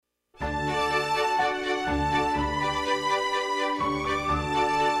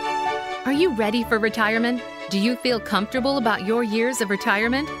you ready for retirement? Do you feel comfortable about your years of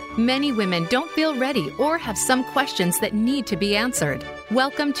retirement? Many women don't feel ready or have some questions that need to be answered.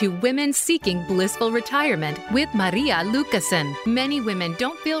 Welcome to Women Seeking Blissful Retirement with Maria Lucassen. Many women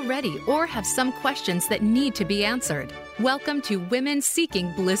don't feel ready or have some questions that need to be answered. Welcome to Women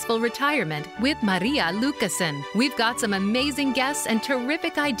Seeking Blissful Retirement with Maria Lucassen. We've got some amazing guests and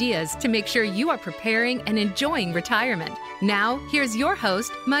terrific ideas to make sure you are preparing and enjoying retirement. Now, here's your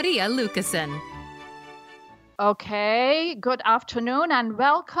host, Maria Lucassen. Okay, good afternoon and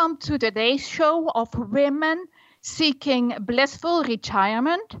welcome to today's show of Women Seeking Blissful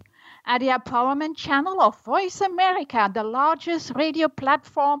Retirement at the Empowerment Channel of Voice America, the largest radio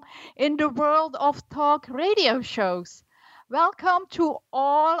platform in the world of talk radio shows. Welcome to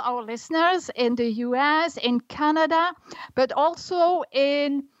all our listeners in the US, in Canada, but also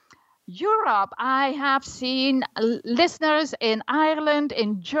in Europe. I have seen listeners in Ireland,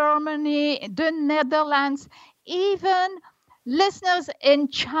 in Germany, the Netherlands, even listeners in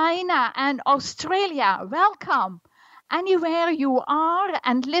China and Australia. Welcome. Anywhere you are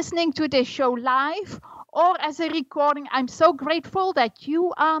and listening to this show live or as a recording, I'm so grateful that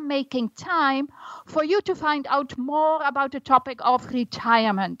you are making time for you to find out more about the topic of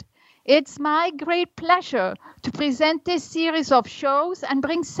retirement. It's my great pleasure to present this series of shows and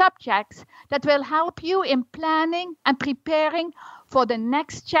bring subjects that will help you in planning and preparing for the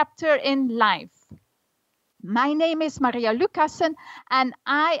next chapter in life. My name is Maria Lucassen, and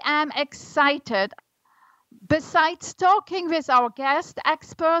I am excited. Besides talking with our guest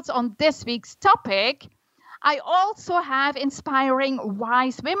experts on this week's topic, I also have inspiring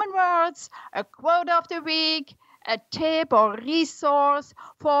wise women words, a quote of the week, a tip or resource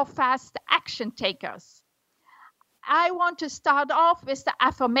for fast action takers. I want to start off with the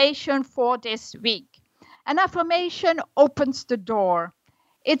affirmation for this week. An affirmation opens the door.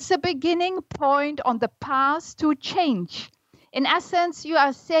 It's a beginning point on the path to change. In essence, you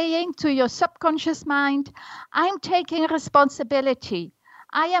are saying to your subconscious mind, I'm taking responsibility.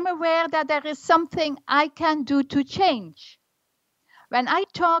 I am aware that there is something I can do to change. When I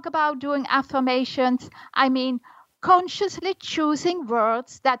talk about doing affirmations, I mean consciously choosing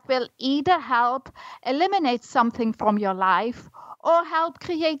words that will either help eliminate something from your life or help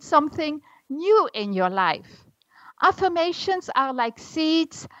create something new in your life. Affirmations are like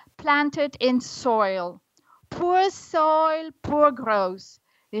seeds planted in soil. Poor soil, poor growth.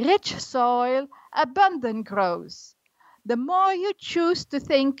 Rich soil, abundant growth. The more you choose to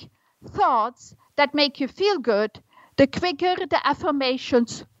think thoughts that make you feel good, the quicker the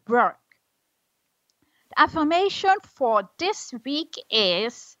affirmations work. The affirmation for this week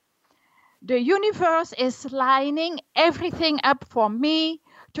is, the universe is lining everything up for me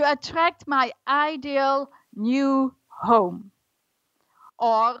to attract my ideal new home.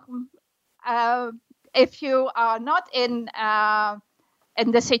 Or if you are not in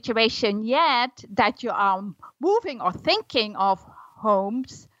the situation yet that you are moving or thinking of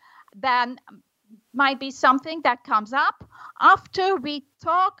homes, then might be something that comes up after we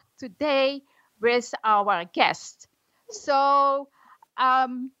talk today with our guest. So I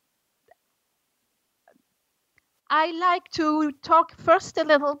like to talk first a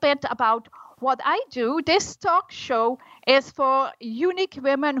little bit about what I do. This talk show is for unique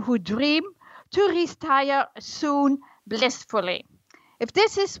women who dream to retire soon blissfully. If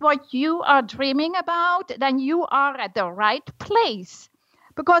this is what you are dreaming about, then you are at the right place,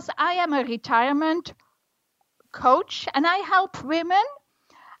 because I am a retirement coach and I help women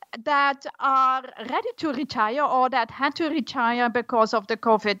that are ready to retire or that had to retire because of the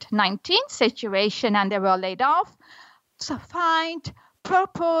COVID-19 situation and they were laid off, to find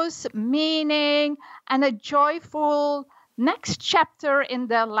purpose, meaning, and a joyful next chapter in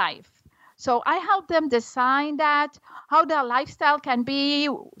their life. So I help them design that, how their lifestyle can be,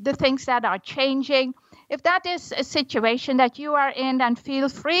 the things that are changing. If that is a situation that you are in, then feel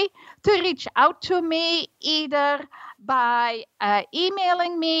free to reach out to me either by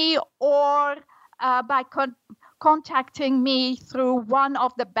emailing me or by contacting me through one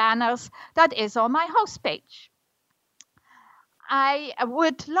of the banners that is on my host page. I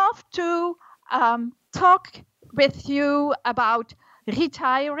would love to talk with you about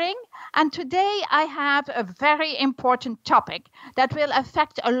retiring, and today I have a very important topic that will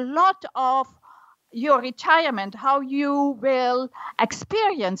affect a lot of your retirement, how you will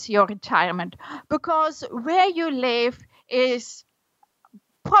experience your retirement, because where you live is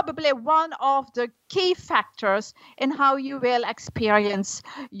probably one of the key factors in how you will experience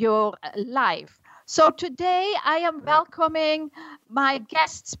your life. So today I am welcoming my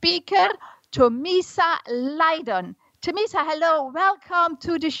guest speaker, Thomesa Lydon. Thomesa, hello, welcome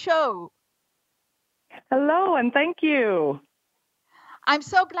to the show. Hello, and thank you. I'm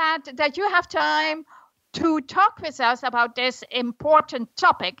so glad that you have time to talk with us about this important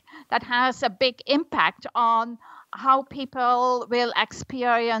topic that has a big impact on how people will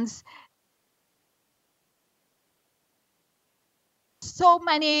experience so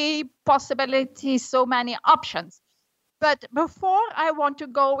many possibilities, so many options. But before I want to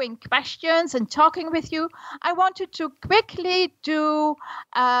go in questions and talking with you, I wanted to quickly do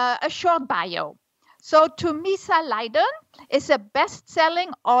a short bio. So Thomesa Lydon is a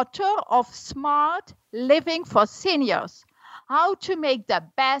best-selling author of Smart Living for Seniors, How to Make the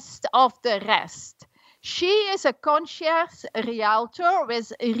Best of the Rest. She is a concierge realtor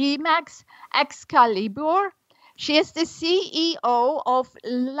with Remax Excalibur. She is the CEO of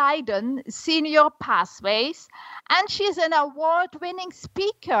Lydon Senior Pathways, and she is an award-winning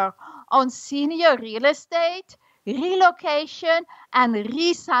speaker on senior real estate, relocation, and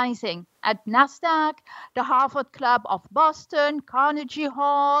resizing at NASDAQ, the Harvard Club of Boston, Carnegie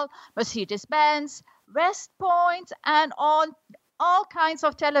Hall, Mercedes-Benz, West Point, and on all kinds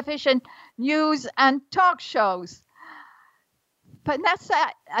of television news and talk shows. Vanessa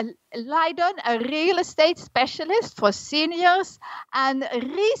Lydon, a real estate specialist for seniors and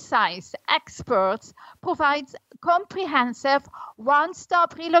resize experts, provides comprehensive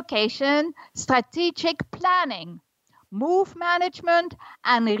one-stop relocation, strategic planning, move management,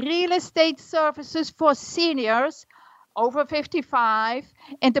 and real estate services for seniors over 55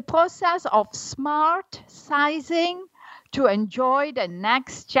 in the process of smart sizing to enjoy the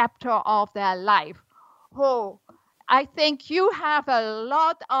next chapter of their life. Oh, I think you have a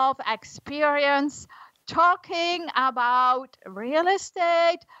lot of experience talking about real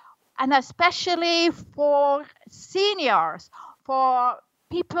estate, and especially for seniors, for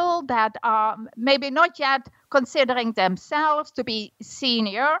people that are maybe not yet considering themselves to be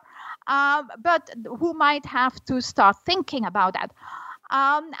senior, but who might have to start thinking about that.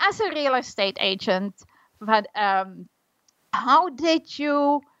 As a real estate agent, how did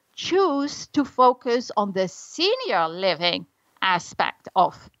you choose to focus on the senior living aspect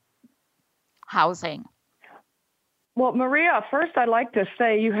of housing? Well, Maria, first I'd like to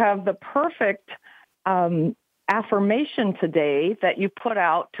say you have the perfect affirmation today that you put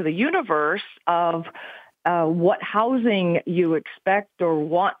out to the universe of what housing you expect or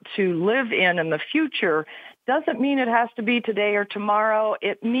want to live in the future. Doesn't mean it has to be today or tomorrow.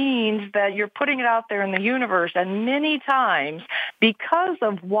 It means that you're putting it out there in the universe. And many times, because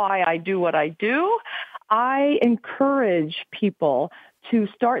of why I do what I do, I encourage people to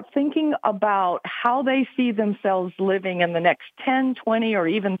start thinking about how they see themselves living in the next 10, 20, or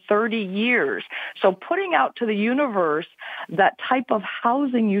even 30 years. So putting out to the universe that type of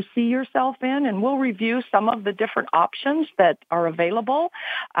housing you see yourself in, and we'll review some of the different options that are available,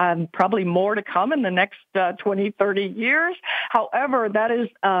 probably more to come in the next 20, 30 years. However, that is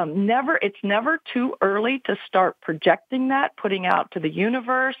it's never too early to start projecting that, putting out to the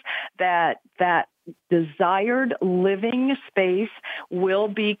universe that desired living space will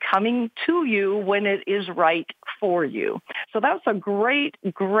be coming to you when it is right for you. So that's a great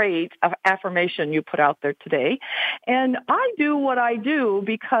affirmation you put out there today. And I do what I do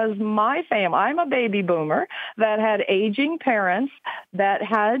because my family, I'm a baby boomer that had aging parents that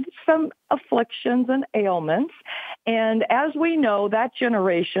had some afflictions and ailments. And as we know, that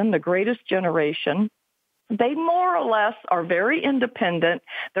generation, the greatest generation, they more or less are very independent.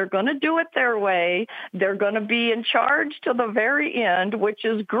 They're going to do it their way. They're going to be in charge till the very end, which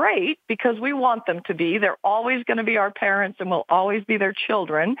is great because we want them to be. They're always going to be our parents and will always be their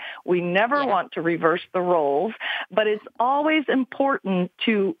children. We never want to reverse the roles, but it's always important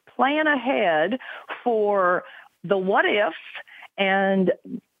to plan ahead for the what ifs and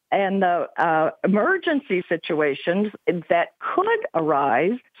the emergency situations that could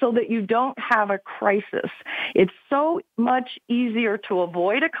arise so that you don't have a crisis. It's so much easier to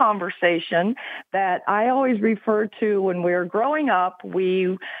avoid a conversation that I always refer to when we were growing up.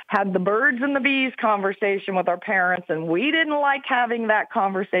 We had the birds and the bees conversation with our parents, and we didn't like having that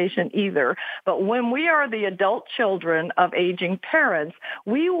conversation either. But when we are the adult children of aging parents,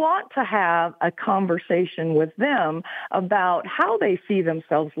 we want to have a conversation with them about how they see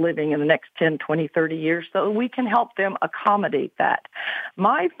themselves living in the next 10, 20, 30 years so we can help them accommodate that.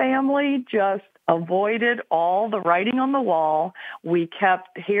 My family just avoided all the writing on the wall. We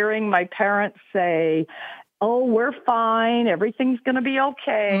kept hearing my parents say, oh, we're fine, everything's going to be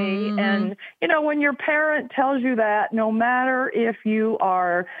okay. Mm-hmm. And, when your parent tells you that, no matter if you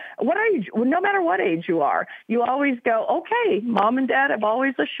are, no matter what age you are, you always go, okay, mom and dad have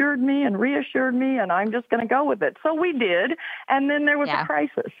always assured me and reassured me, and I'm just going to go with it. So we did. And then there was a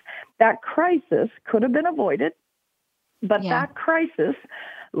crisis. That crisis could have been avoided, but that crisis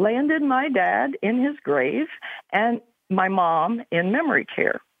landed my dad in his grave and my mom in memory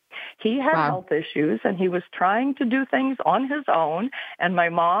care. He had health issues, and he was trying to do things on his own, and my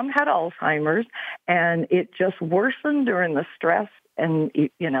mom had Alzheimer's, and it just worsened during the stress and,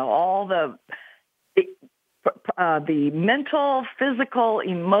 all the mental, physical,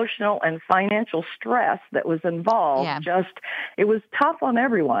 emotional, and financial stress that was involved. It was tough on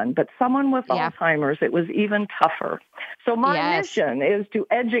everyone, but someone with Alzheimer's, it was even tougher. So my mission is to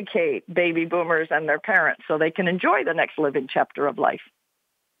educate baby boomers and their parents so they can enjoy the next living chapter of life.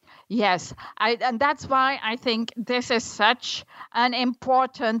 Yes, and that's why I think this is such an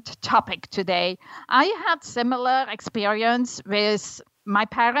important topic today. I had similar experience with my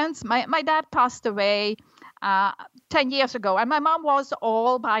parents. My dad passed away 10 years ago, and my mom was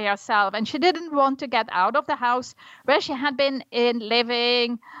all by herself, and she didn't want to get out of the house where she had been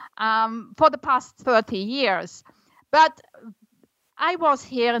living for the past 30 years. But I was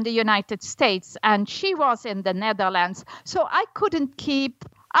here in the United States, and she was in the Netherlands, so I couldn't keep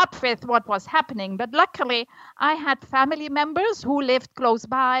up with what was happening. But luckily, I had family members who lived close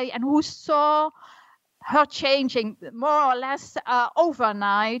by and who saw her changing more or less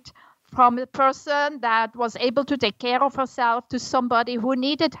overnight from a person that was able to take care of herself to somebody who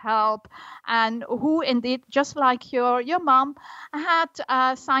needed help and who indeed, just like your mom,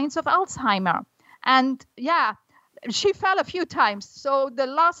 had signs of Alzheimer. And she fell a few times. So the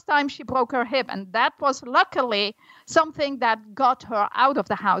last time she broke her hip, and that was luckily something that got her out of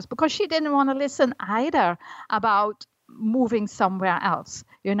the house because she didn't want to listen either about moving somewhere else,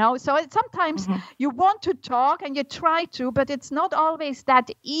 So sometimes you want to talk and you try to, but it's not always that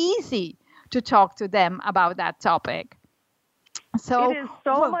easy to talk to them about that topic. So it is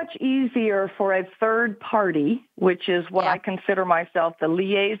so much easier for a third party, which is what I consider myself, the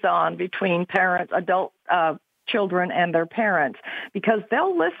liaison between parents, adult children and their parents, because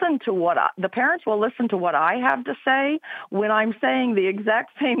they'll listen to the parents will listen to what I have to say when I'm saying the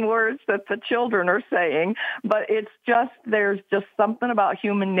exact same words that the children are saying. But there's just something about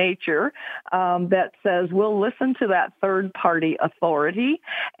human nature that says we'll listen to that third party authority.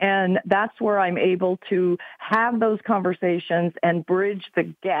 And that's where I'm able to have those conversations and bridge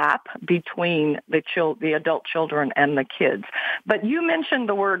the gap between the adult children and the kids. But you mentioned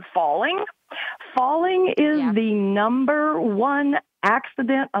the word falling. Falling is the number one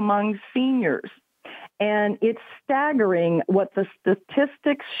accident among seniors. And it's staggering what the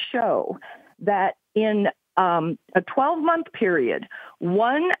statistics show that in a 12-month period,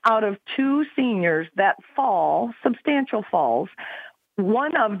 1 out of 2 seniors that fall, substantial falls,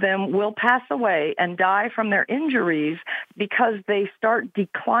 one of them will pass away and die from their injuries because they start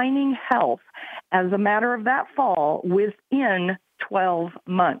declining health as a matter of that fall within 12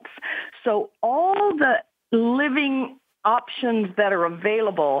 months. So all the living options that are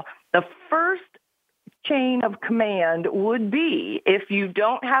available, the first chain of command would be, if you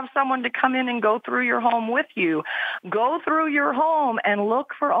don't have someone to come in and go through your home with you, go through your home and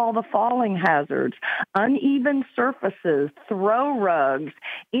look for all the falling hazards, uneven surfaces, throw rugs,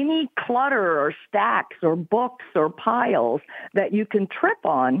 any clutter or stacks or books or piles that you can trip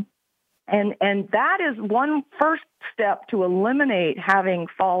on. And that is one first step to eliminate having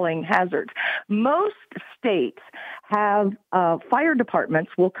falling hazards. Most states have fire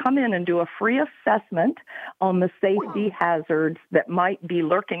departments will come in and do a free assessment on the safety hazards that might be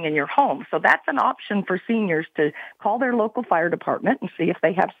lurking in your home. So that's an option for seniors to call their local fire department and see if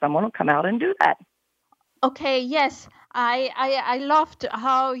they have someone who come out and do that. Okay, yes. I loved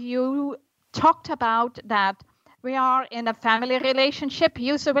how you talked about that. We are in a family relationship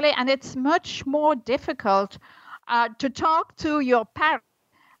usually, and it's much more difficult to talk to your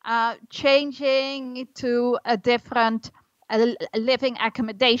parents, changing to a different living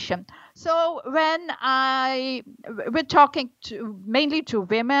accommodation. So when we're talking mainly to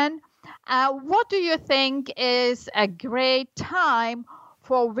women, what do you think is a great time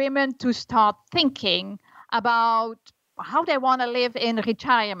for women to start thinking about how they want to live in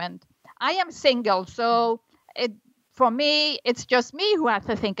retirement? I am single, so for me, it's just me who has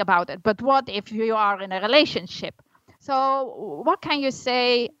to think about it. But what if you are in a relationship? So what can you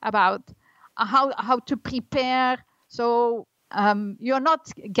say about how to prepare so you're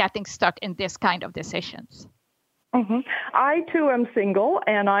not getting stuck in this kind of decisions? I, too, am single,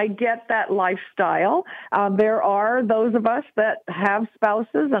 and I get that lifestyle. There are those of us that have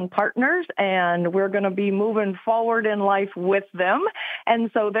spouses and partners, and we're going to be moving forward in life with them.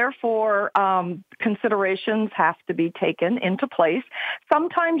 And so, therefore, considerations have to be taken into place.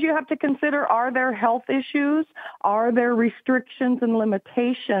 Sometimes you have to consider, are there health issues? Are there restrictions and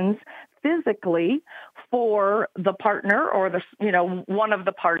limitations physically for the partner or one of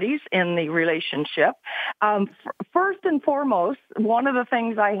the parties in the relationship? First and foremost, one of the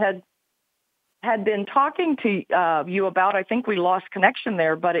things I had been talking to you about, I think we lost connection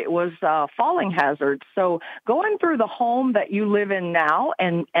there, but it was falling hazards. So going through the home that you live in now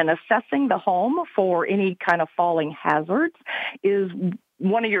and assessing the home for any kind of falling hazards is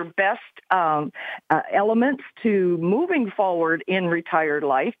one of your best elements to moving forward in retired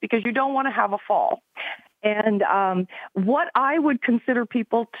life, because you don't want to have a fall. And what I would consider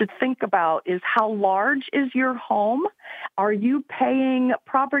people to think about is, how large is your home? Are you paying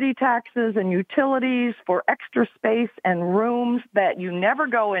property taxes and utilities for extra space and rooms that you never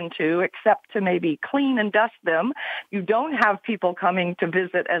go into except to maybe clean and dust them? You don't have people coming to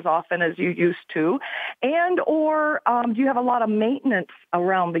visit as often as you used to. And or do you have a lot of maintenance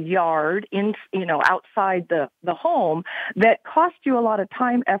around the yard, outside the home, that cost you a lot of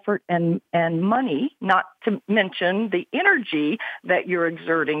time, effort, and money, not to mention the energy that you're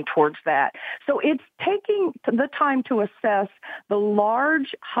exerting towards that. So it's taking the time to assess the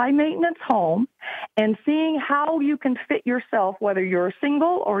large, high-maintenance home and seeing how you can fit yourself, whether you're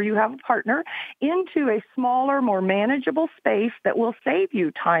single or you have a partner, into a smaller, more manageable space that will save you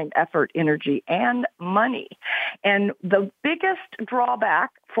time, effort, energy, and money. And the biggest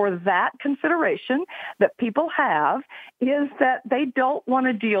drawback for that consideration that people have is that they don't want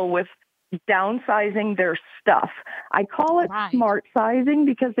to deal with downsizing their stuff. I call it smart sizing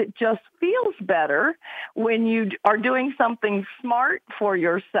because it just feels better when you are doing something smart for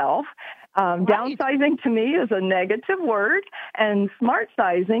yourself. Downsizing to me is a negative word, and smart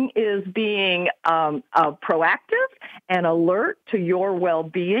sizing is being proactive and alert to your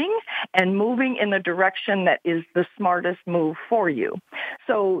well-being and moving in the direction that is the smartest move for you.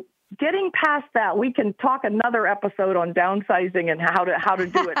 So getting past that, we can talk another episode on downsizing and how to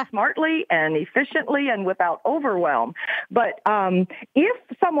do it smartly and efficiently and without overwhelm. But if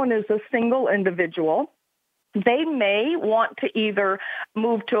someone is a single individual, they may want to either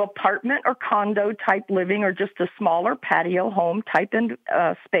move to apartment or condo type living, or just a smaller patio home type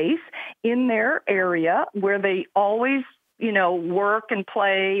space in their area where they always work and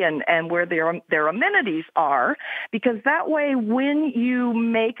play and where their amenities are, because that way when you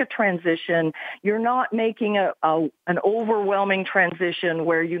make a transition, you're not making an overwhelming transition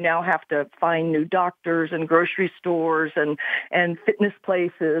where you now have to find new doctors and grocery stores and fitness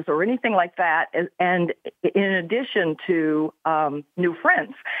places or anything like that, and in addition to new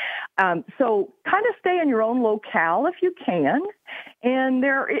friends. So kind of stay in your own locale if you can. And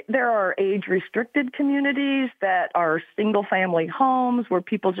there are age-restricted communities that are single-family homes where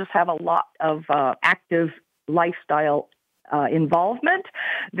people just have a lot of active lifestyle involvement.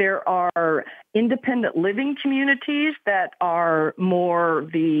 There are independent living communities that are more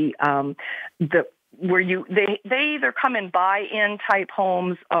where they either come in buy-in type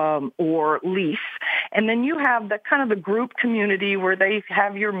homes or lease, and then you have the group community where they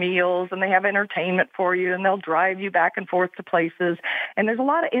have your meals and they have entertainment for you and they'll drive you back and forth to places, and there's a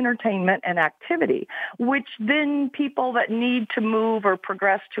lot of entertainment and activity, which then people that need to move or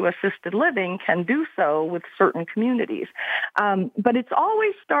progress to assisted living can do so with certain communities. But it's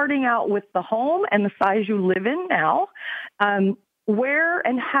always starting out with the home and the size you live in now. Where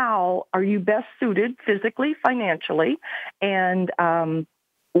and how are you best suited physically, financially, and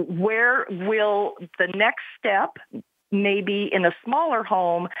where will the next step, maybe in a smaller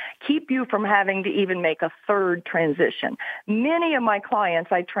home, keep you from having to even make a third transition? Many of my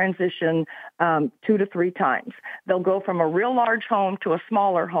clients, I transition 2 to 3 times. They'll go from a real large home to a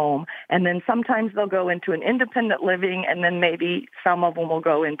smaller home, and then sometimes they'll go into an independent living, and then maybe some of them will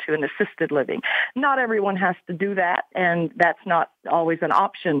go into an assisted living. Not everyone has to do that, and that's not always an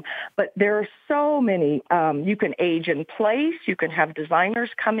option, but there are so many. You can age in place. You can have designers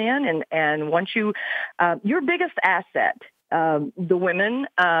come in, and once your biggest asset, the women,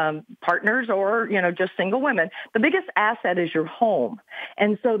 partners, or, just single women, the biggest asset is your home.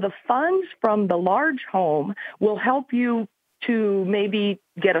 And so the funds from the large home will help you to maybe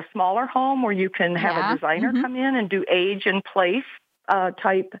get a smaller home where you can have a designer come in and do age in place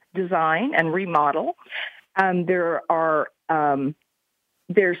type design and remodel. There are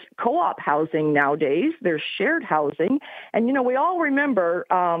There's co-op housing nowadays. There's shared housing. And, we all remember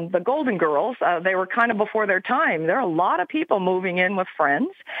the Golden Girls. They were kind of before their time. There are a lot of people moving in with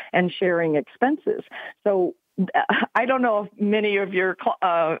friends and sharing expenses. So I don't know if many of your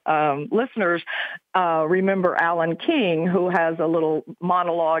listeners remember Alan King, who has a little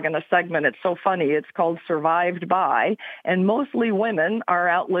monologue in a segment. It's so funny. It's called Survived By, and mostly women are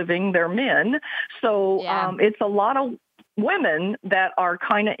outliving their men. So it's a lot of women that are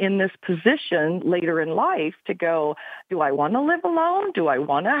kind of in this position later in life to go, do I want to live alone? Do I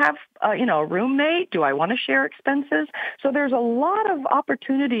want to have, a roommate? Do I want to share expenses? So there's a lot of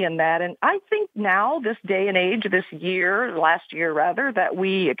opportunity in that. And I think now, this day and age, last year rather, that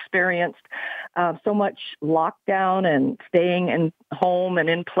we experienced so much lockdown and staying in home and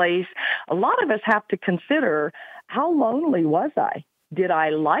in place, a lot of us have to consider, how lonely was I? Did I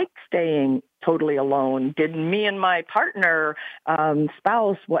like staying totally alone? Did me and my partner,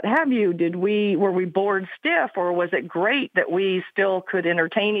 spouse, what have you, were we bored stiff, or was it great that we still could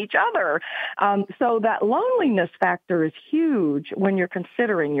entertain each other? So that loneliness factor is huge when you're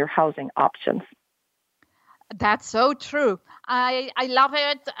considering your housing options. That's so true. I love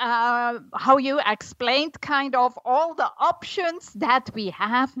it, how you explained kind of all the options that we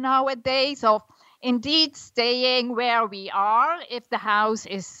have nowadays of indeed staying where we are if the house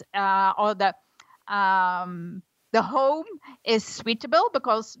is or the home is suitable,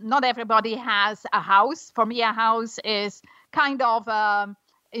 because not everybody has a house. For me, a house is kind of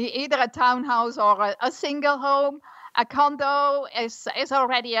either a townhouse or a single home. A condo is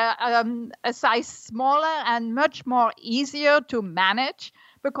already a size smaller and much more easier to manage,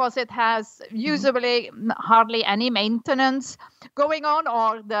 because it has usually hardly any maintenance going on,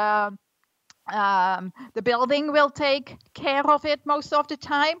 or the building will take care of it most of the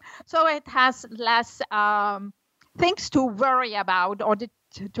time. So it has less things to worry about or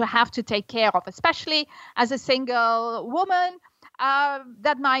to have to take care of, especially as a single woman.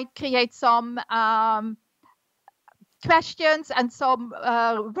 That might create some questions and some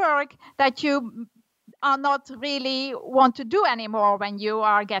work that you are not really want to do anymore when you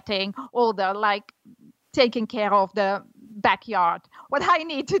are getting older, like taking care of the backyard, what I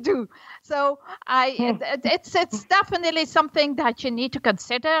need to do. So it's definitely something that you need to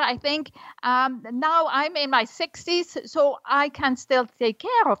consider. I think now I'm in my 60s, so I can still take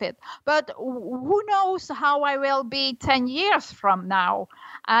care of it. But who knows how I will be 10 years from now?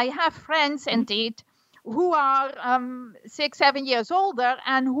 I have friends indeed who are 6-7 years older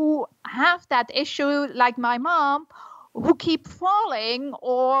and who have that issue, like my mom, who keep falling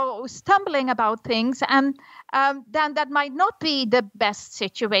or stumbling about things, and then that might not be the best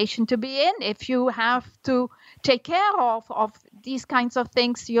situation to be in if you have to take care of these kinds of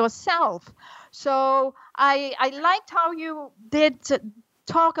things yourself. So I liked how you did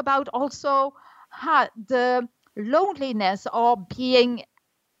talk about also the loneliness or being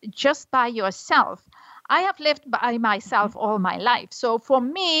just by yourself. I have lived by myself all my life. So for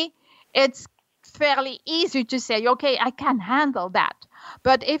me, it's fairly easy to say, okay, I can handle that.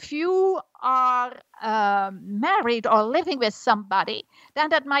 But if you are married or living with somebody, then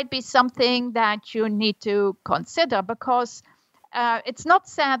that might be something that you need to consider, because it's not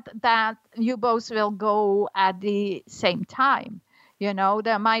said that you both will go at the same time.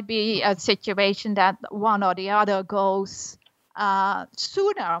 There might be a situation that one or the other goes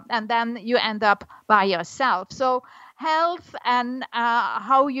sooner, and then you end up by yourself. So health and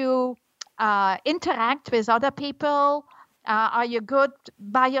how you interact with other people. Are you good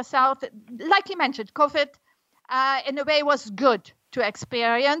by yourself? Like you mentioned, COVID in a way was good to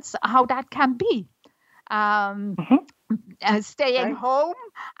experience how that can be. Staying home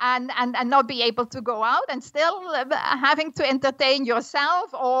and not be able to go out, and still having to entertain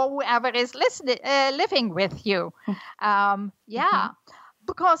yourself or whoever is living with you.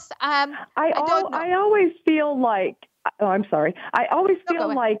 Because I always feel like, I'm sorry. I always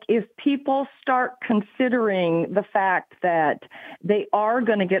feel like if people start considering the fact that they are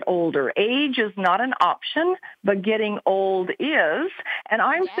going to get older, age is not an option, but getting old is. And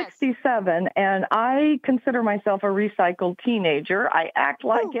I'm 67, and I consider myself a recycled teenager. I act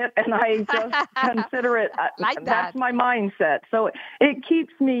like it, and I just consider it. That's my mindset. So it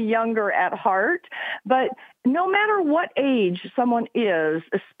keeps me younger at heart. But no matter what age someone is,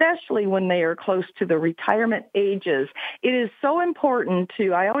 especially when they are close to the retirement ages, it is so important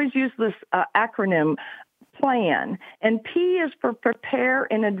to, I always use this acronym, plan. And P is for prepare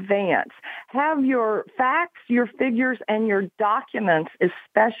in advance. Have your facts, your figures, and your documents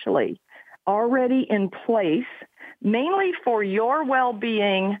especially already in place, mainly for your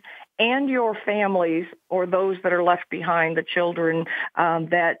well-being and your families, or those that are left behind, the children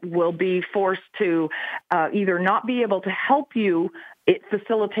that will be forced to either not be able to help you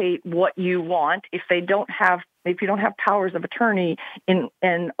facilitate what you want if you don't have powers of attorney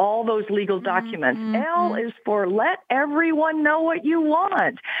in all those legal documents. L is for let everyone know what you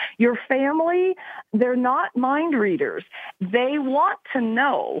want. Your family, they're not mind readers. They want to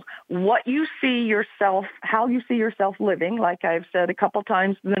know what you see yourself, how you see yourself living, like I've said a couple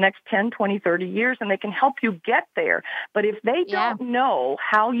times, in the next 10, 20, 30 years, and they can help you get there. But if they don't know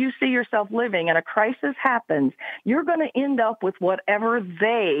how you see yourself living and a crisis happens, you're going to end up with whatever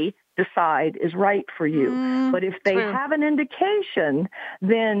they decide is right for you. But if they have an indication,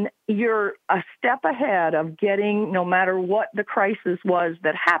 then you're a step ahead of getting, no matter what the crisis was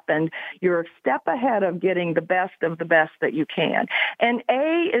that happened, you're a step ahead of getting the best of the best that you can. And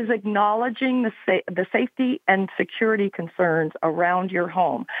A is acknowledging the safety and security concerns around your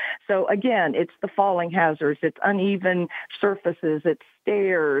home. So again, it's the falling hazards, it's uneven surfaces, it's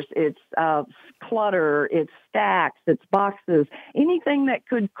stairs, it's clutter, it's stacks, it's boxes, anything that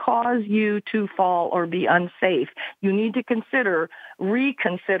could cause you to fall or be unsafe. You need to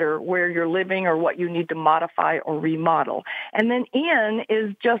reconsider where you're living or what you need to modify or remodel. And then N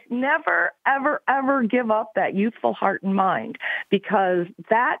is just never, ever, ever give up that youthful heart and mind, because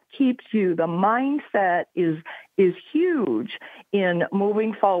that keeps you, the mindset is huge in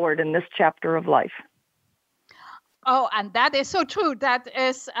moving forward in this chapter of life. Oh, and that is so true. That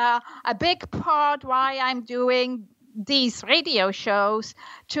is a big part why I'm doing these radio shows,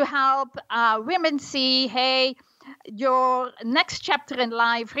 to help women see, hey, your next chapter in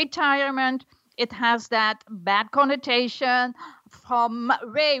life, retirement, it has that bad connotation from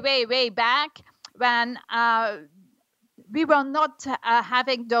way, way, way back when we were not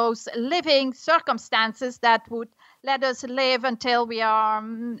having those living circumstances that would let us live until we are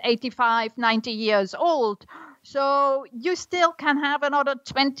 85, 90 years old. So you still can have another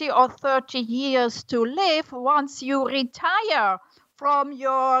 20 or 30 years to live once you retire from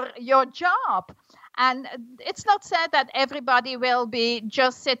your job. And it's not said that everybody will be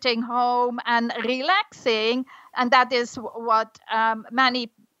just sitting home and relaxing. And that is what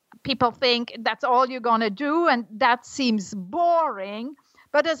many people think that's all you're going to do. And that seems boring.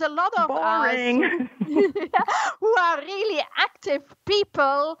 But there's a lot of us who are really active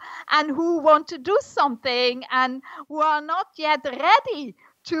people and who want to do something and who are not yet ready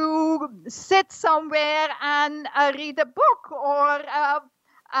to sit somewhere and read a book or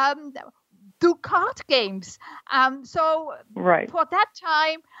do card games. So for that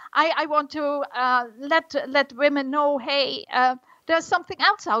time, I want to let women know, hey, there's something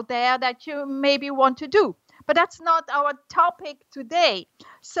else out there that you maybe want to do. But that's not our topic today.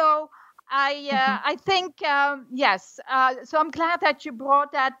 So I think, yes. So I'm glad that you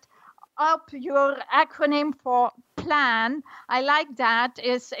brought that up, your acronym for PLAN. I like that.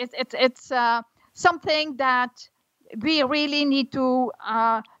 It's something that we really need to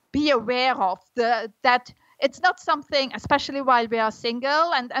be aware of, that it's not something, especially while we are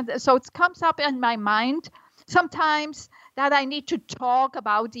single. And so it comes up in my mind sometimes that I need to talk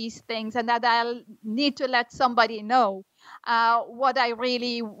about these things and that I'll need to let somebody know what I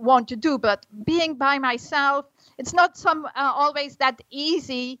really want to do. But being by myself, it's not always that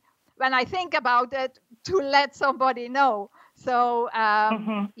easy when I think about it to let somebody know. So,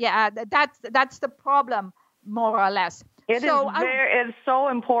 yeah, that's the problem, more or less. It's so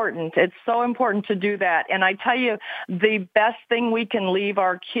important. It's so important to do that. And I tell you, the best thing we can leave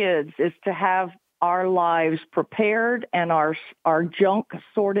our kids is to have our lives prepared and our junk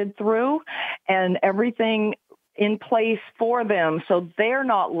sorted through and everything in place for them, so they're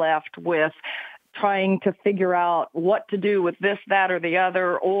not left with trying to figure out what to do with this, that, or the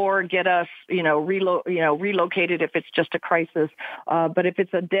other, or get us, relocated if it's just a crisis. But if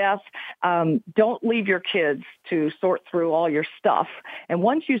it's a death, don't leave your kids to sort through all your stuff. And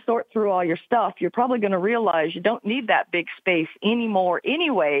once you sort through all your stuff, you're probably going to realize you don't need that big space anymore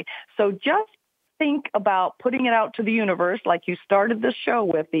anyway. So just think about putting it out to the universe, like you started the show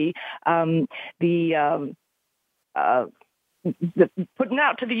with putting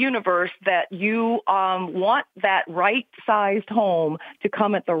out to the universe that you want that right-sized home to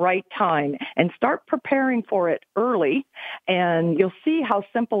come at the right time, and start preparing for it early, and you'll see how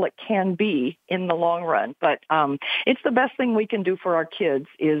simple it can be in the long run. But it's the best thing we can do for our kids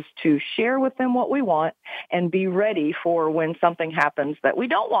is to share with them what we want and be ready for when something happens that we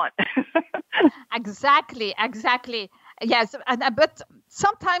don't want. Exactly. Yes, but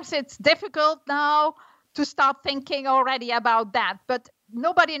sometimes it's difficult now to start thinking already about that. But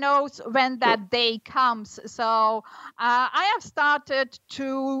nobody knows when that day comes. So I have started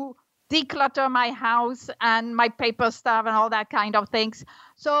to declutter my house and my paper stuff and all that kind of things.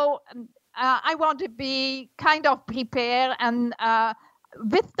 So I want to be kind of prepared, and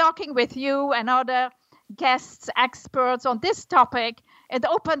with talking with you and other guests, experts on this topic, it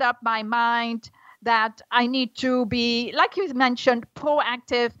opened up my mind that I need to be, like you mentioned,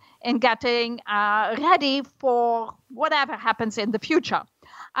 proactive in getting ready for whatever happens in the future.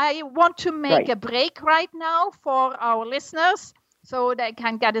 I want to make a break right now for our listeners so they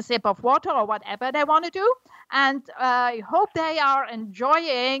can get a sip of water or whatever they want to do. And I hope they are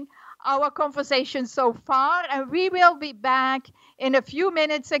enjoying our conversation so far. And we will be back in a few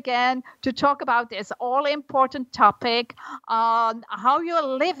minutes again to talk about this all-important topic on how your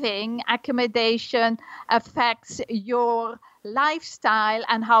living accommodation affects your lifestyle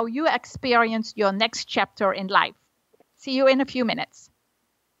and how you experience your next chapter in life. See you in a few minutes.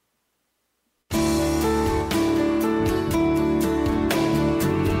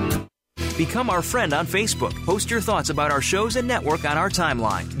 Become our friend on Facebook. Post your thoughts about our shows and network on our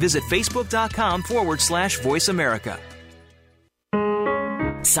timeline. Visit facebook.com/Voice America.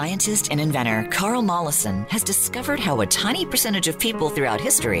 Scientist and inventor Carl Mollison has discovered how a tiny percentage of people throughout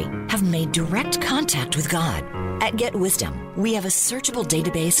history have made direct contact with God. At Get Wisdom, we have a searchable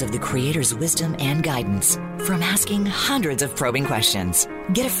database of the Creator's wisdom and guidance from asking hundreds of probing questions.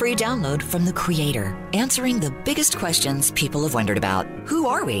 Get a free download from the Creator, answering the biggest questions people have wondered about. Who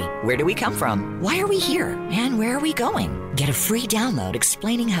are we? Where do we come from? Why are we here? And where are we going? Get a free download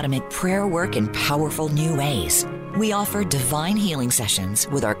explaining how to make prayer work in powerful new ways. We offer divine healing sessions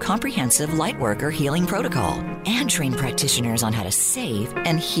with our comprehensive Lightworker healing protocol and train practitioners on how to save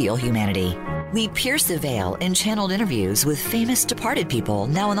and heal humanity. We pierce the veil in channeled interviews with famous departed people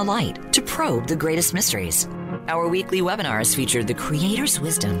now in the light to probe the greatest mysteries. Our weekly webinars feature the Creator's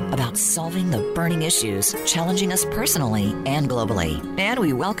wisdom about solving the burning issues challenging us personally and globally. And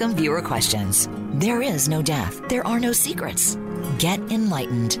we welcome viewer questions. There is no death. There are no secrets. Get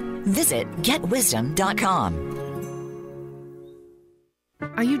enlightened. Visit getwisdom.com.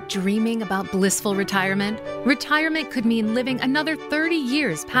 Are you dreaming about blissful retirement? Retirement could mean living another 30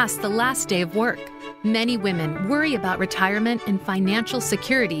 years past the last day of work. Many women worry about retirement and financial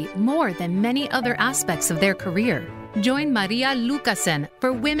security more than many other aspects of their career. Join Maria Lucasen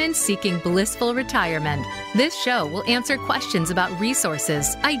for Women Seeking Blissful Retirement. This show will answer questions about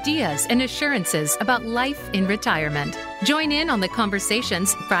resources, ideas, and assurances about life in retirement. Join in on the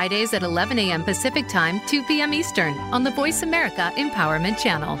conversations Fridays at 11 a.m. Pacific Time, 2 p.m. Eastern on the Voice America Empowerment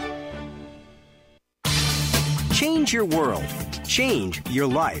Channel. Change your world. Change your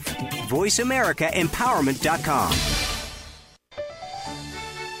life. VoiceAmericaEmpowerment.com.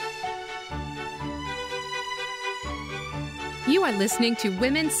 You are listening to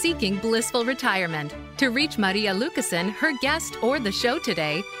Women Seeking Blissful Retirement. To reach Maria Lucasen, her guest, or the show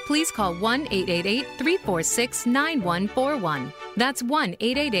today, please call 1-888-346-9141. That's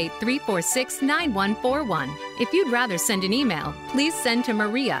 1-888-346-9141. If you'd rather send an email, please send to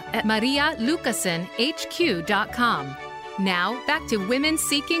Maria at marialucasenhq.com. Now, back to Women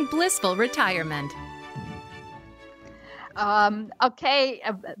Seeking Blissful Retirement.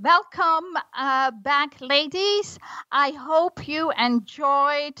 Welcome back, ladies. I hope you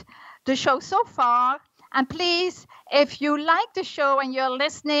enjoyed the show so far. And please, if you like the show and you're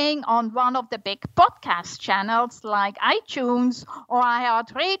listening on one of the big podcast channels like iTunes or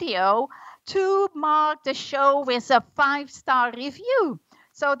iHeartRadio, to mark the show with a 5-star review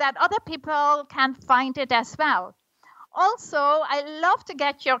so that other people can find it as well. Also, I love to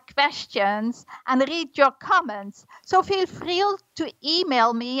get your questions and read your comments. So feel free to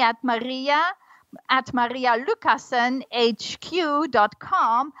email me at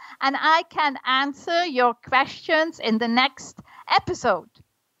marialucasenhq.com, and I can answer your questions in the next episode.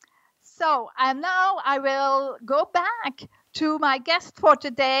 So, and now I will go back to my guest for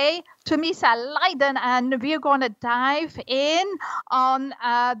today, Thomesa Lydon, and we're going to dive in on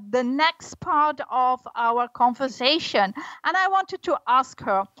the next part of our conversation. And I wanted to ask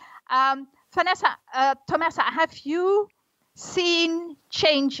her, Thomesa, have you seen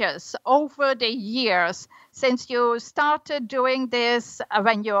changes over the years since you started doing this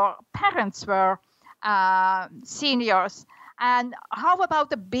when your parents were seniors? And how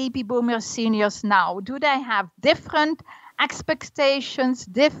about the baby boomer seniors now? Do they have different expectations,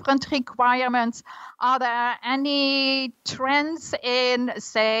 different requirements? Are there any trends in,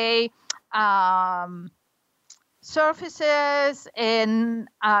 say, services, in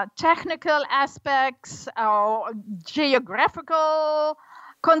technical aspects, or geographical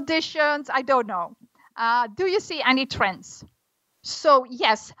conditions? I don't know. Do you see any trends? So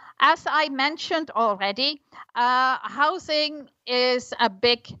yes, as I mentioned already, housing is a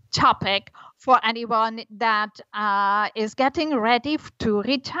big topic for anyone that is getting ready to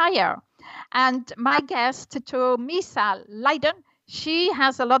retire. And my guest, Thomesa Lydon, she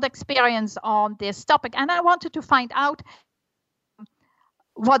has a lot of experience on this topic. And I wanted to find out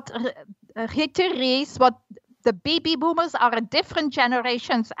what retirees, what the baby boomers are a different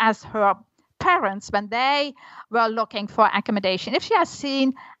generations as her parents when they were looking for accommodation. If she has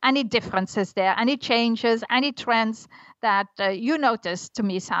seen any differences there, any changes, any trends that you noticed,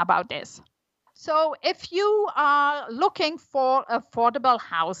 Thomesa, about this. So if you are looking for affordable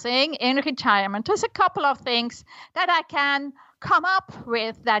housing in retirement, there's a couple of things that I can come up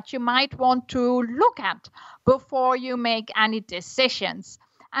with that you might want to look at before you make any decisions.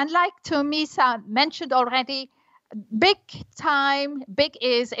 And like Thomesa mentioned already, big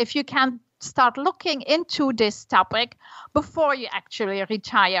is if you can start looking into this topic before you actually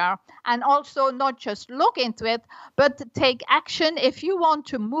retire, and also not just look into it, but take action if you want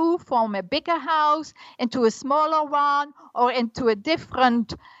to move from a bigger house into a smaller one or into a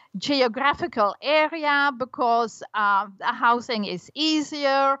different geographical area because the housing is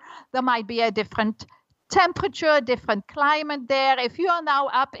easier. There might be a different temperature, different climate there. If you are now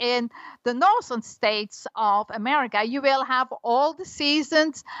up in the northern states of America, you will have all the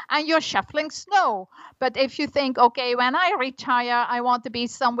seasons and you're shoveling snow. But if you think, okay, when I retire, I want to be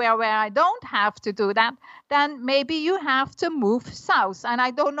somewhere where I don't have to do that, then maybe you have to move south. And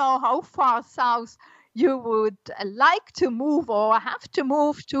I don't know how far south you would like to move or have to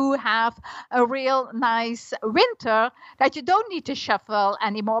move to have a real nice winter that you don't need to shovel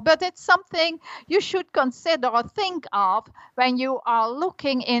anymore. But it's something you should consider or think of when you are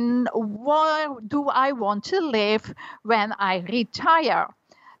looking in where do I want to live when I retire.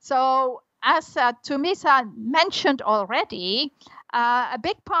 So as Thomesa mentioned already, a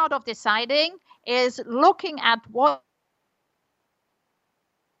big part of deciding is looking at what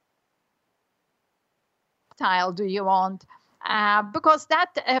style do you want, because that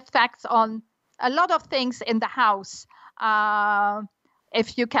affects on a lot of things in the house.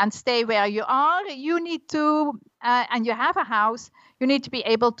 If you can stay where you are, you need to, and you have a house, you need to be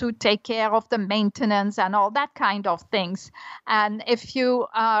able to take care of the maintenance and all that kind of things. And if you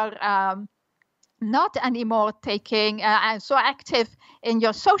are not anymore taking so active in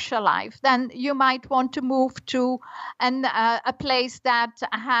your social life, then you might want to move to a place that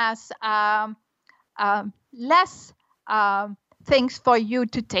has less things for you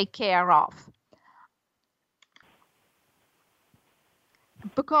to take care of.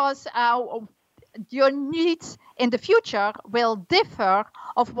 Because your needs in the future will differ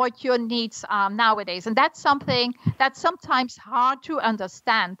of what your needs are nowadays. And that's something that's sometimes hard to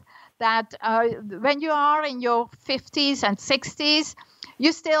understand, that when you are in your 50s and 60s,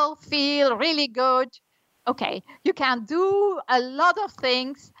 you still feel really good. Okay, you can do a lot of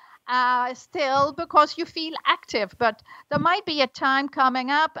things still because you feel active, but there might be a time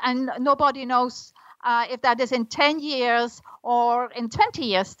coming up and nobody knows if that is in 10 years or in 20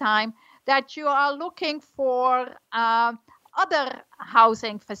 years time, that you are looking for other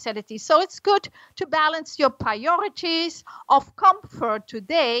housing facilities. So it's good to balance your priorities of comfort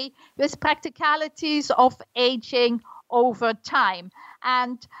today with practicalities of aging over time.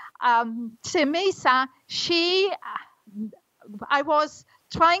 And Thomesa, I was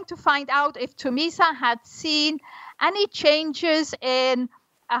trying to find out if Thomesa had seen any changes in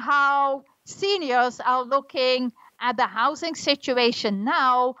how seniors are looking at the housing situation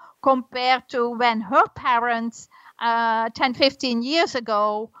now compared to when her parents 10, 15 years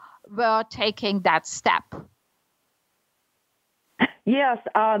ago were taking that step. Yes,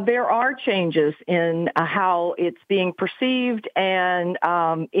 there are changes in how it's being perceived and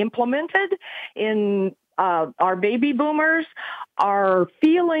implemented in our baby boomers are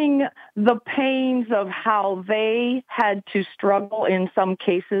feeling the pains of how they had to struggle in some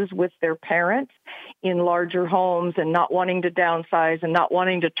cases with their parents in larger homes and not wanting to downsize and not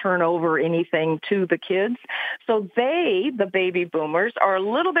wanting to turn over anything to the kids. So they, the baby boomers, are a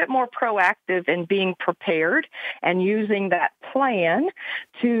little bit more proactive in being prepared and using that plan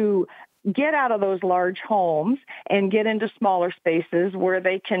to get out of those large homes and get into smaller spaces where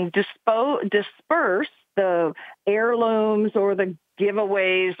they can disperse the heirlooms or the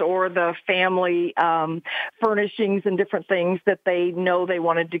giveaways or the family furnishings and different things that they know they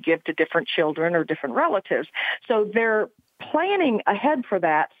wanted to give to different children or different relatives. So they're planning ahead for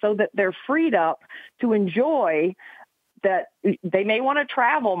that so that they're freed up to enjoy that they may want to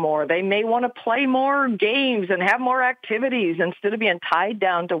travel more. They may want to play more games and have more activities instead of being tied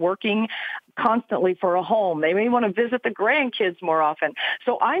down to working constantly for a home. They may want to visit the grandkids more often.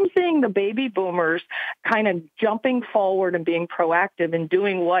 So I'm seeing the baby boomers kind of jumping forward and being proactive and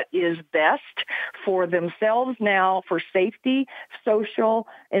doing what is best for themselves now, for safety, social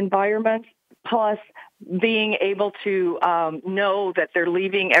environments, plus being able to know that they're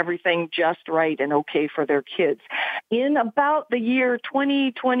leaving everything just right and okay for their kids. In about the year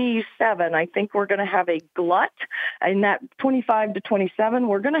 2027, I think we're going to have a glut. In that 25 to 27,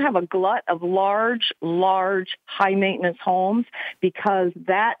 we're going to have a glut of large, high-maintenance homes, because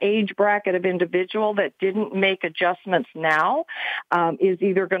that age bracket of individual that didn't make adjustments now is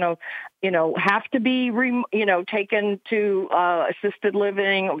either going to have to be, taken to assisted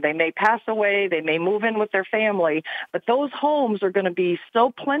living. They may pass away. They may move in with their family. But those homes are going to be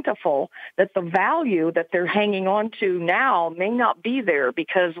so plentiful that the value that they're hanging on to now may not be there,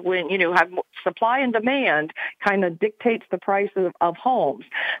 because when, have supply and demand kind of dictates the price of homes.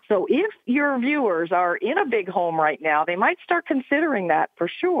 So if your viewers are in a big home right now, they might start considering that for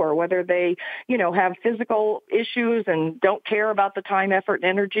sure, whether they, have physical issues and don't care about the time, effort, and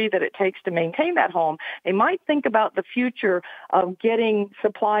energy that it takes to maintain that home. They might think about the future of getting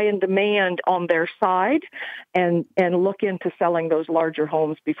supply and demand on their side and look into selling those larger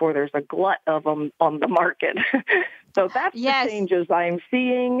homes before there's a glut of them on the market. So that's the changes I'm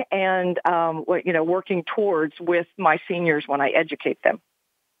seeing and working towards with my seniors when I educate them.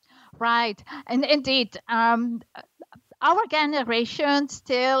 Right. And indeed, our generation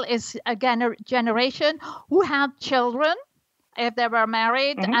still is a generation who had children if they were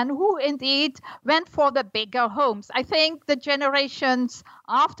married, and who indeed went for the bigger homes. I think the generations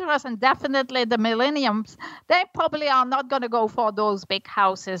after us, and definitely the millenniums, they probably are not going to go for those big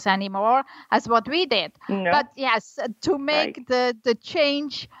houses anymore as what we did. No. But yes, to make the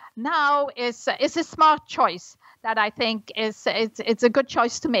change now is a smart choice that I think it's a good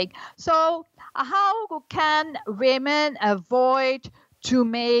choice to make. So how can women avoid to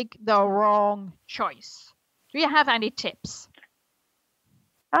make the wrong choice? Do you have any tips?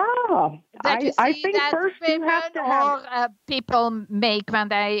 I think first you have to have people make when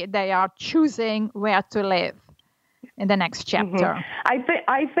they are choosing where to live in the next chapter.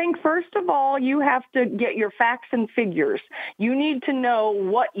 I think first of all you have to get your facts and figures. You need to know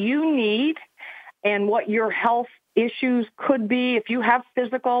what you need and what your health issues could be. If you have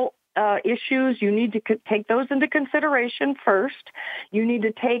physical issues, you need to take those into consideration first. You need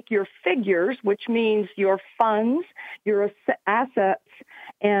to take your figures, which means your funds, your assets,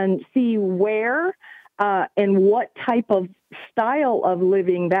 and see where and what type of style of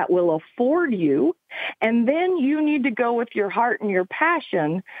living that will afford you. And then you need to go with your heart and your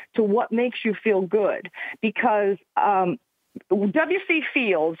passion to what makes you feel good. Because W.C.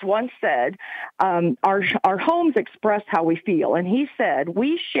 Fields once said, our homes express how we feel. And he said,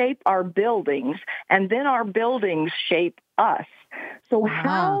 we shape our buildings, and then our buildings shape us. So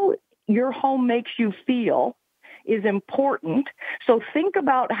how your home makes you feel is important. So think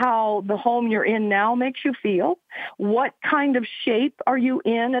about how the home you're in now makes you feel. What kind of shape are you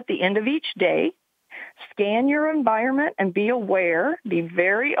in at the end of each day? Scan your environment and be aware, be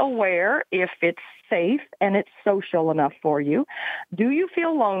very aware if it's safe and it's social enough for you. Do you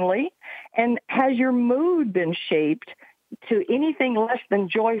feel lonely? And has your mood been shaped to anything less than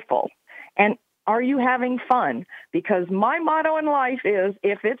joyful? And are you having fun? Because my motto in life is,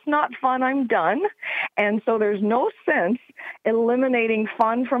 if it's not fun, I'm done. And so there's no sense eliminating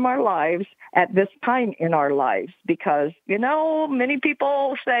fun from our lives at this time in our lives, because, many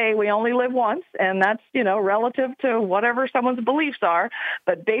people say we only live once, and that's, relative to whatever someone's beliefs are.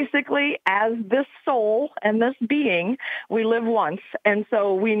 But basically, as this soul and this being, we live once. And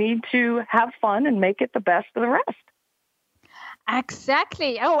so we need to have fun and make it the best of the rest.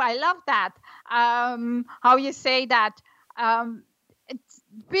 Exactly. Oh, I love that. How you say that.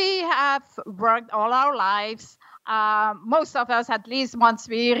 We have worked all our lives. Most of us, at least once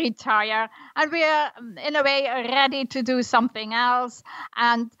we retire, and we are in a way ready to do something else.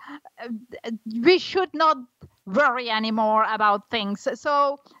 And we should not worry anymore about things.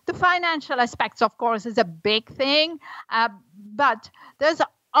 So the financial aspects, of course, is a big thing. But there's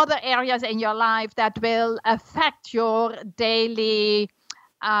other areas in your life that will affect your daily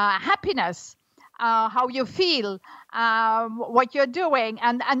happiness, how you feel, what you're doing,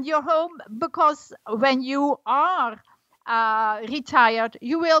 and your home. Because when you are retired,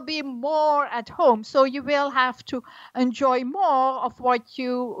 you will be more at home, so you will have to enjoy more of what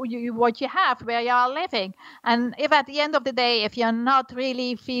you have where you are living. And if at the end of the day, if you're not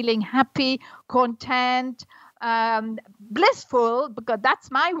really feeling happy, content, blissful, because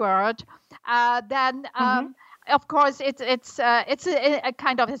that's my word, then of course it's a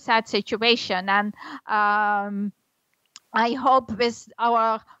kind of a sad situation. And I hope with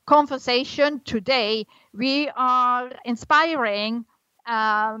our conversation today, we are inspiring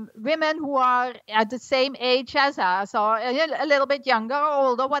women who are at the same age as us, or a little bit younger, or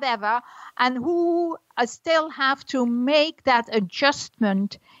older, whatever, and who still have to make that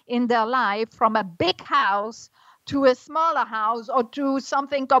adjustment in their life from a big house to a smaller house, or to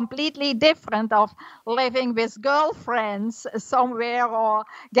something completely different, of living with girlfriends somewhere, or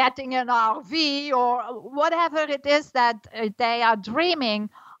getting an RV, or whatever it is that they are dreaming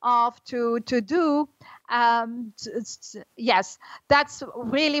of to do. Yes, that's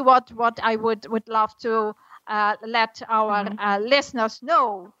really what I would love to let our listeners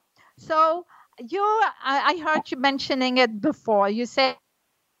know. So I heard you mentioning it before. You said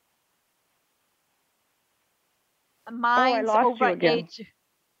minds over age.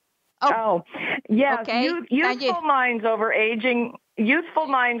 Yes. Okay. Youthful minds over aging. Youthful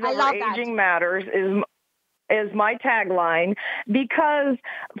minds over aging matters is my tagline, because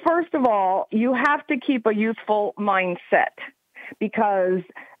first of all, you have to keep a youthful mindset, because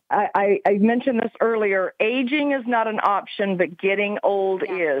I mentioned this earlier, aging is not an option, but getting old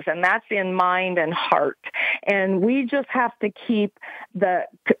is, and that's in mind and heart. And we just have to keep the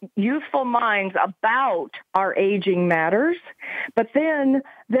youthful minds about our aging matters, but then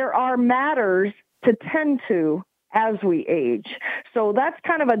there are matters to tend to as we age. So that's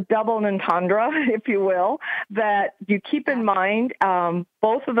kind of a double entendre, if you will, that you keep in mind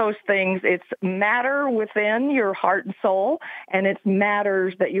both of those things. It's matter within your heart and soul, and it's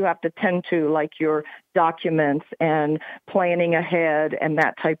matters that you have to tend to, like your documents and planning ahead and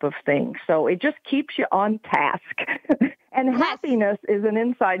that type of thing. So it just keeps you on task. And happiness is an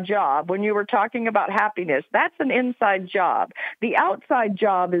inside job. When you were talking about happiness, that's an inside job. The outside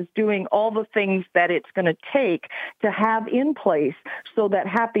job is doing all the things that it's going to take to have in place so that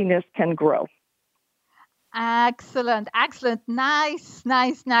happiness can grow. Excellent. Nice.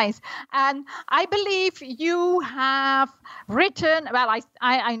 And I believe you have written, well,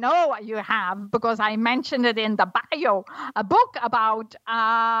 I know you have, because I mentioned it in the bio, a book about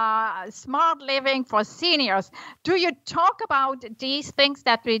smart living for seniors. Do you talk about these things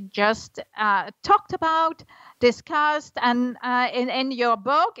that we just talked about, discussed, and in your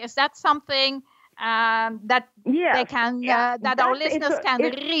book? Is that something that they can, that our listeners can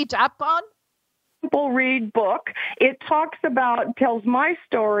read up on? Simple read book. It tells my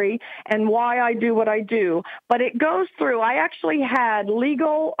story and why I do what I do, but it goes through, I actually had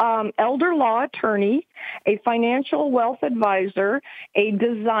legal elder law attorney, a financial wealth advisor, a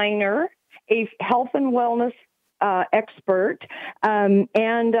designer, a health and wellness expert, and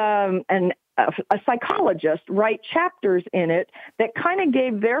a psychologist write chapters in it that kind of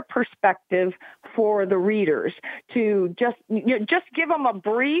gave their perspective for the readers, to just give them a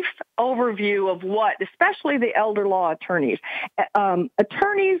brief overview of what, especially the elder law attorneys.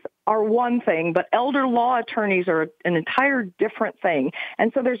 Attorneys are one thing, but elder law attorneys are an entire different thing.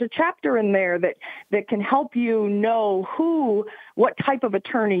 And so there's a chapter in there that can help you know what type of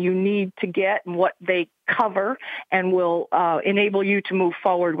attorney you need to get and what they cover, and will enable you to move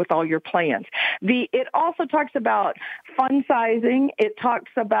forward with all your plans. It also talks about fund sizing. It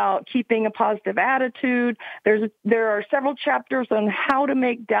talks about keeping a positive attitude. There are several chapters on how to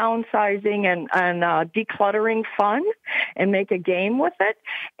make downsizing and decluttering fun and make a game with it.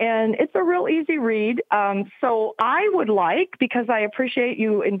 And it's a real easy read. So I would like, because I appreciate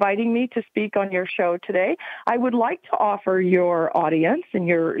you inviting me to speak on your show today, I would like to offer your audience and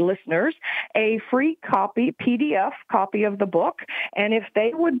your listeners a free PDF copy of the book. And if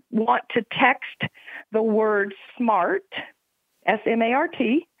they would want to text the word SMART,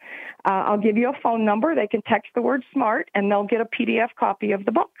 S-M-A-R-T, I'll give you a phone number. They can text the word SMART, and they'll get a PDF copy of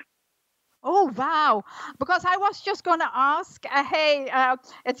the book. Oh, wow. Because I was just going to ask,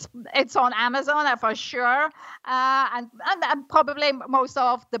 it's on Amazon for sure. And probably most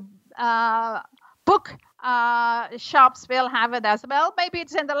of the book shops will have it as well. Maybe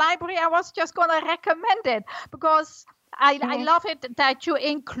it's in the library. I was just going to recommend it because I love it that you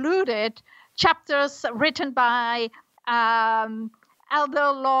included chapters written by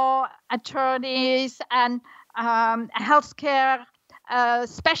elder law attorneys and healthcare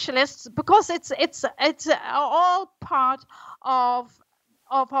specialists, because it's all part of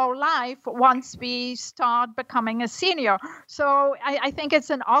our life once we start becoming a senior. So I think it's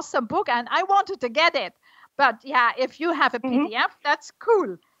an awesome book, and I wanted to get it. But yeah, if you have a PDF, that's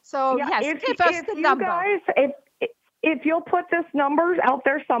cool. So yes, give us the number. Guys, if you'll put this number out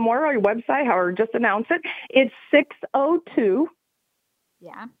there somewhere on your website or just announce it, it's 602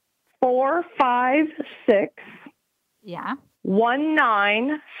 456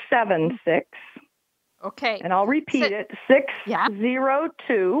 1976. Okay. And I'll repeat it,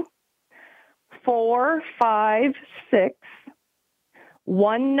 602 456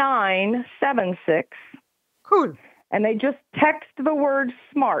 1976. Cool. And they just text the word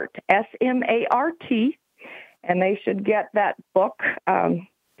SMART, SMART, and they should get that book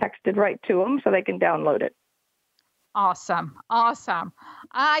texted right to them so they can download it. Awesome. Awesome.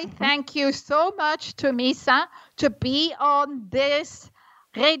 I thank you so much, Thomesa, to be on this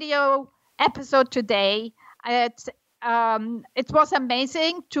radio episode today. It was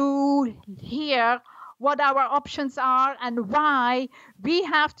amazing to hear what our options are and why we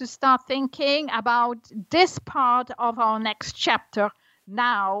have to start thinking about this part of our next chapter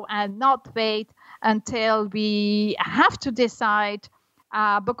now and not wait until we have to decide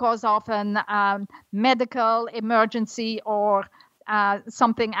because of a medical emergency or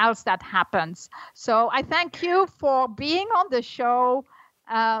something else that happens. So I thank you for being on the show.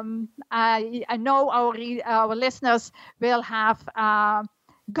 I know our listeners will have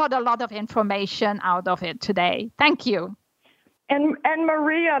got a lot of information out of it today. Thank you. And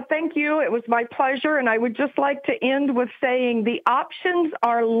Maria, thank you. It was my pleasure. And I would just like to end with saying the options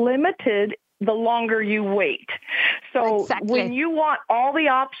are limited the longer you wait. So when you want all the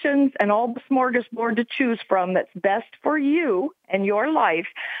options and all the smorgasbord to choose from that's best for you and your life,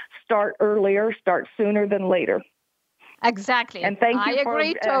 start earlier, start sooner than later. Exactly. And thank you for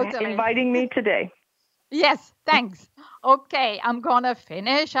totally. inviting me today. Yes, thanks. Okay, I'm going to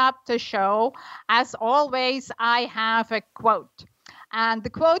finish up the show. As always, I have a quote. And the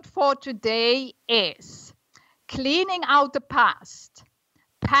quote for today is, cleaning out the past,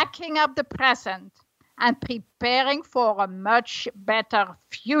 packing up the present, and preparing for a much better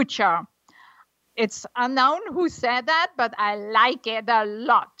future. It's unknown who said that, but I like it a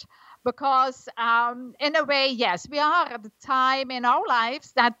lot. Because in a way, yes, we are at the time in our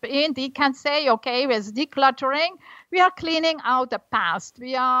lives that indeed can say, okay, with decluttering, we are cleaning out the past.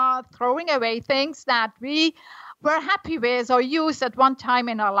 We are throwing away things that we were happy with or used at one time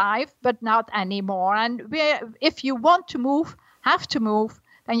in our life, but not anymore. And if you want to move, have to move,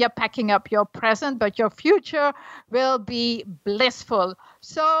 then you're packing up your present, but your future will be blissful.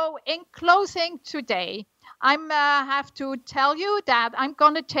 So in closing today, I have to tell you that I'm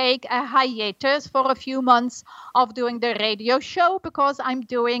going to take a hiatus for a few months of doing the radio show because I'm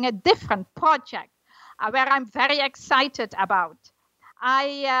doing a different project where I'm very excited about.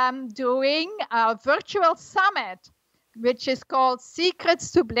 I am doing a virtual summit, which is called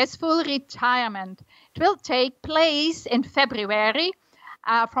Secrets to Blissful Retirement. It will take place in February.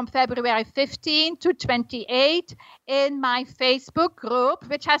 From February 15 to 28 in my Facebook group,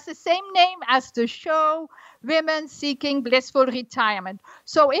 which has the same name as the show, Women Seeking Blissful Retirement.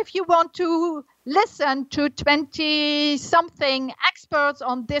 So if you want to listen to 20-something experts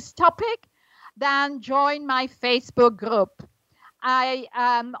on this topic, then join my Facebook group. I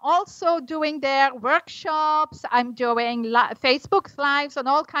am also doing their workshops. I'm doing Facebook Lives on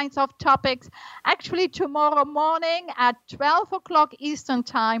all kinds of topics. Actually, tomorrow morning at 12 o'clock Eastern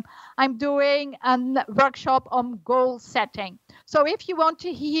Time, I'm doing a workshop on goal setting. So if you want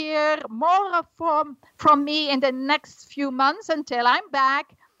to hear more from me in the next few months until I'm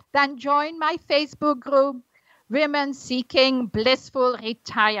back, then join my Facebook group, Women Seeking Blissful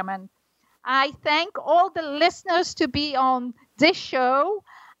Retirement. I thank all the listeners to be on this show,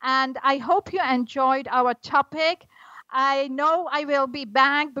 and I hope you enjoyed our topic. I know I will be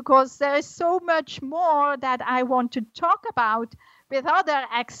back because there is so much more that I want to talk about with other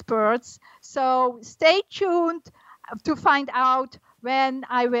experts. So stay tuned to find out when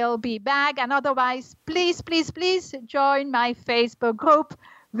I will be back. And otherwise, please, please, please join my Facebook group,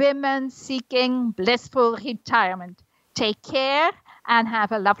 Women Seeking Blissful Retirement. Take care and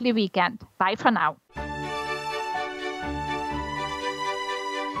have a lovely weekend. Bye for now.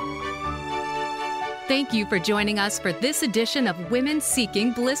 Thank you for joining us for this edition of Women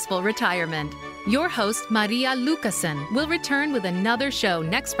Seeking Blissful Retirement. Your host, Maria Lucasen, will return with another show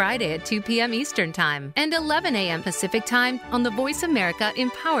next Friday at 2 p.m. Eastern Time and 11 a.m. Pacific Time on the Voice America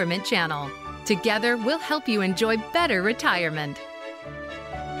Empowerment Channel. Together, we'll help you enjoy better retirement.